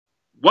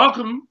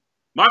welcome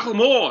Michael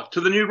Moore to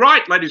the new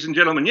right, ladies and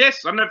gentlemen.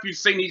 Yes, I don't know if you've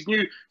seen his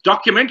new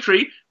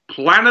documentary,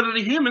 Planet of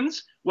the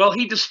Humans. Well,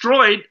 he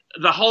destroyed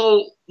the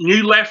whole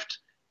new left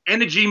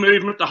energy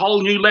movement, the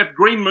whole new left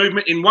green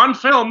movement in one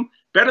film,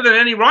 better than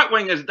any right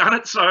wing has done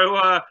it.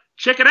 So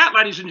check it out,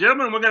 ladies and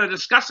gentlemen. We're going to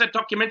discuss that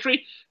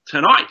documentary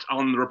tonight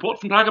on the Report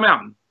from Tiger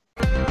Mountain.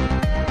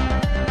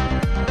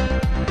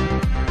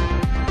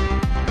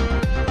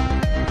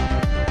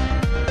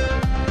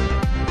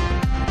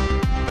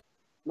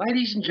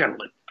 Ladies and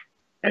gentlemen,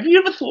 have you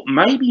ever thought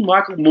maybe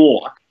Michael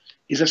Moore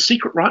is a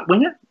secret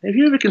right-winger? Have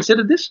you ever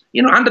considered this?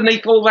 You know,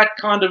 underneath all that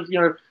kind of,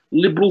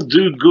 liberal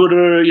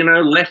do-gooder,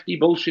 lefty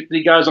bullshit that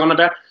he goes on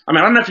about. I mean,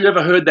 I don't know if you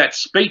ever heard that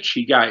speech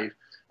he gave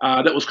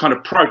that was kind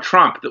of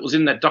pro-Trump, that was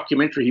in that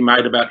documentary he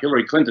made about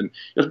Hillary Clinton.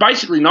 It was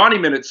basically 90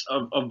 minutes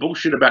of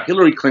bullshit about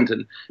Hillary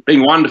Clinton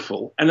being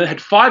wonderful, and it had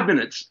 5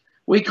 minutes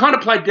where he kind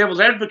of played devil's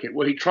advocate,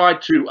 where he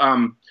tried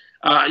to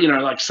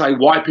say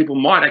why people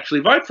might actually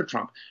vote for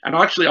Trump. And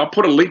I'll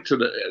put a link to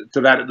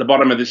that at the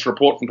bottom of this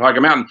report from Tiger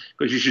Mountain,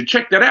 because you should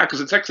check that out,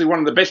 because it's actually one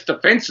of the best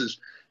defenses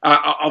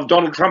of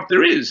Donald Trump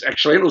there is,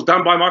 actually. It was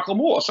done by Michael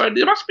Moore. So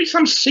there must be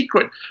some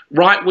secret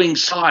right-wing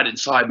side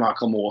inside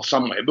Michael Moore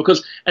somewhere,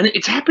 and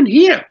it's happened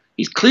here.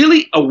 He's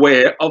clearly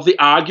aware of the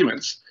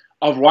arguments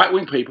of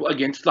right-wing people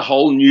against the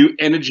whole new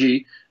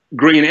energy,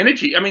 green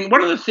energy. I mean,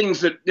 one of the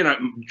things that,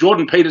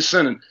 Jordan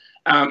Peterson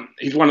and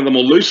he's one of the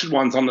more lucid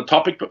ones on the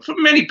topic, but for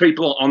many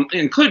people,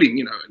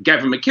 including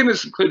Gavin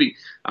McInnes, including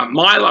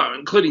Milo,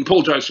 including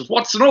Paul Joseph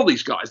Watson, all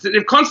these guys, that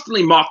they've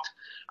constantly mocked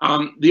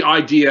the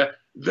idea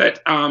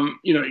that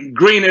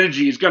green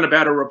energy is going to be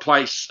able to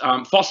replace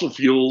fossil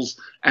fuels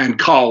and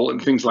coal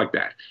and things like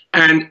that.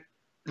 And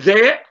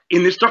there,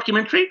 in this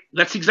documentary,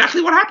 that's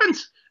exactly what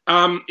happens.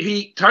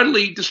 He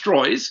totally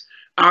destroys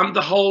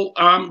the whole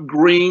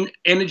green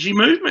energy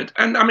movement.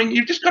 And I mean,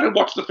 you've just got to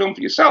watch the film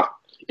for yourself.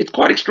 It's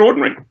quite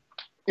extraordinary.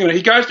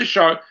 He goes to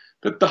show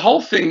that the whole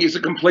thing is a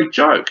complete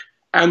joke,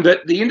 and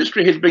that the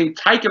industry has been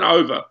taken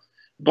over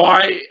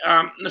by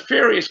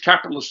nefarious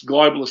capitalist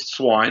globalist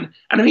swine.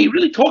 And I mean, he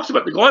really talks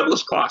about the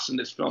globalist class in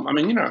this film. I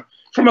mean,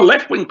 from a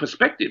left-wing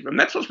perspective, and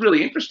that's what's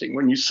really interesting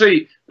when you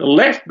see the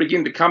left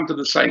begin to come to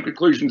the same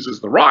conclusions as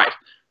the right.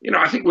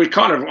 I think we're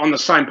kind of on the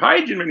same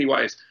page in many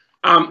ways.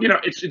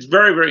 It's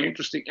very, very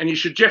interesting, and you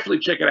should definitely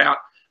check it out.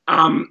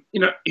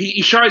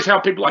 He shows how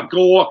people like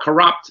Gore are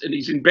corrupt, and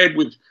he's in bed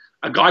with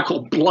a guy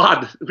called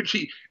Blood, which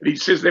he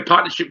says their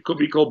partnership could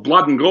be called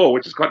Blood and Gore,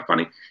 which is quite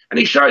funny. And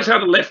he shows how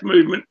the left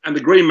movement and the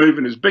green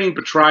movement has been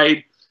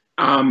betrayed,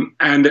 and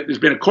that there's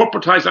been a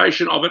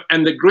corporatization of it,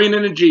 and that green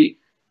energy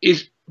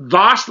is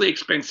vastly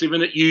expensive,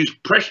 and it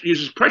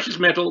uses precious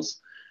metals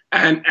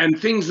and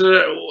things that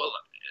are,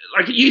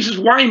 like, it uses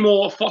way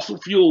more fossil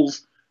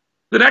fuels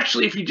than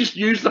actually if you just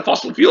use the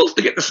fossil fuels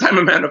to get the same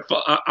amount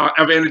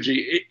of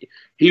energy.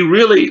 He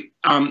really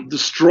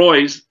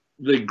destroys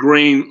the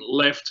green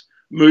left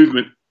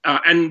movement.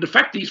 And the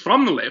fact he's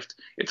from the left,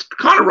 it's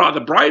kind of rather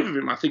brave of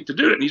him, I think, to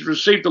do it. And he's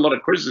received a lot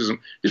of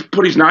criticism. Just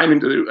put his name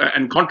into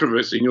and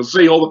controversy, and you'll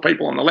see all the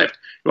people on the left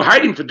who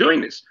hate him for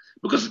doing this,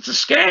 because it's a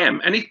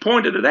scam, and he's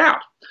pointed it out.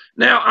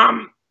 Now,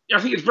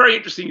 I think it's very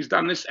interesting he's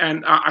done this,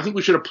 and I think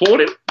we should applaud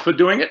him for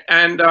doing it.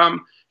 And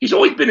he's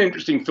always been an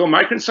interesting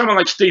filmmaker, and someone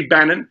like Steve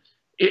Bannon,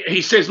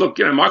 he says, look,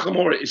 Michael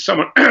Moore is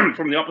someone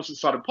from the opposite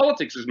side of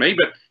politics as me,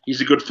 but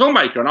he's a good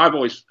filmmaker, and I've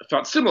always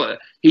felt similar.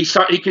 He's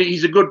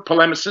a good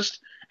polemicist,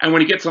 and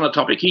when he gets on a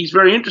topic, he's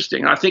very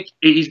interesting. And I think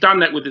he's done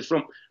that with this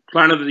film,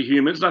 Planet of the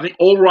Humans, and I think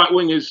all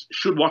right-wingers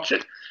should watch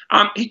it.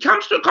 He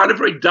comes to a kind of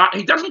very dark,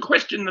 he doesn't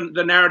question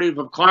the narrative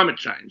of climate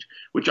change,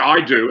 which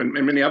I do, and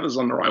many others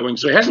on the right wing,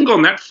 so he hasn't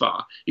gone that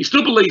far. He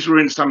still believes we're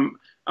in some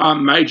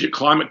major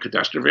climate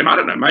catastrophe, and I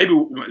don't know, maybe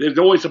there's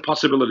always a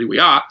possibility we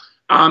are.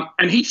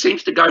 And he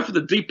seems to go for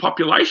the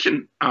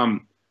depopulation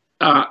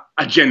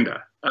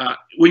agenda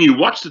when you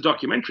watch the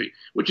documentary,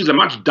 which is a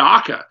much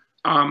darker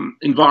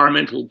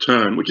environmental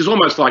turn, which is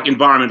almost like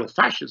environmental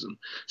fascism.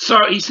 So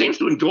he seems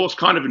to endorse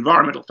kind of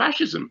environmental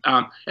fascism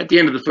at the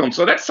end of the film.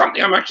 So that's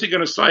something I'm actually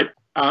going to say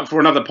for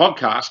another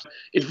podcast.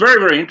 It's very,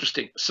 very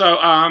interesting. So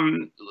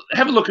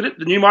have a look at it,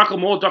 the new Michael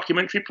Moore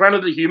documentary, Planet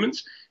of the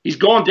Humans. He's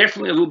gone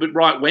definitely a little bit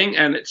right-wing,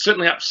 and it's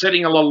certainly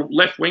upsetting a lot of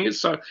left-wingers.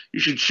 So you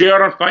should share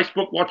it on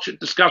Facebook, watch it,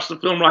 discuss the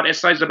film, write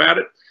essays about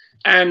it,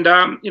 and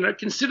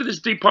consider this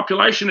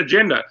depopulation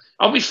agenda.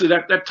 Obviously,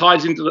 that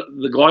ties into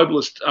the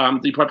globalist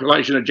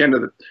depopulation agenda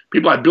that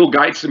people like Bill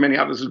Gates and many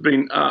others have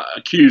been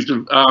accused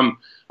of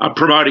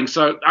promoting.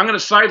 So I'm going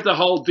to save the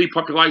whole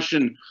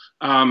depopulation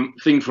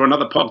thing for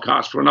another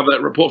podcast, for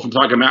another Report from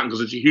Tiger Mountain,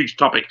 because it's a huge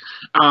topic.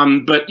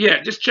 But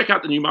yeah, just check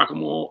out the new Michael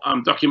Moore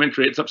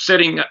documentary. It's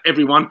upsetting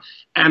everyone,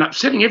 and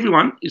upsetting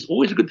everyone is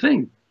always a good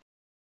thing.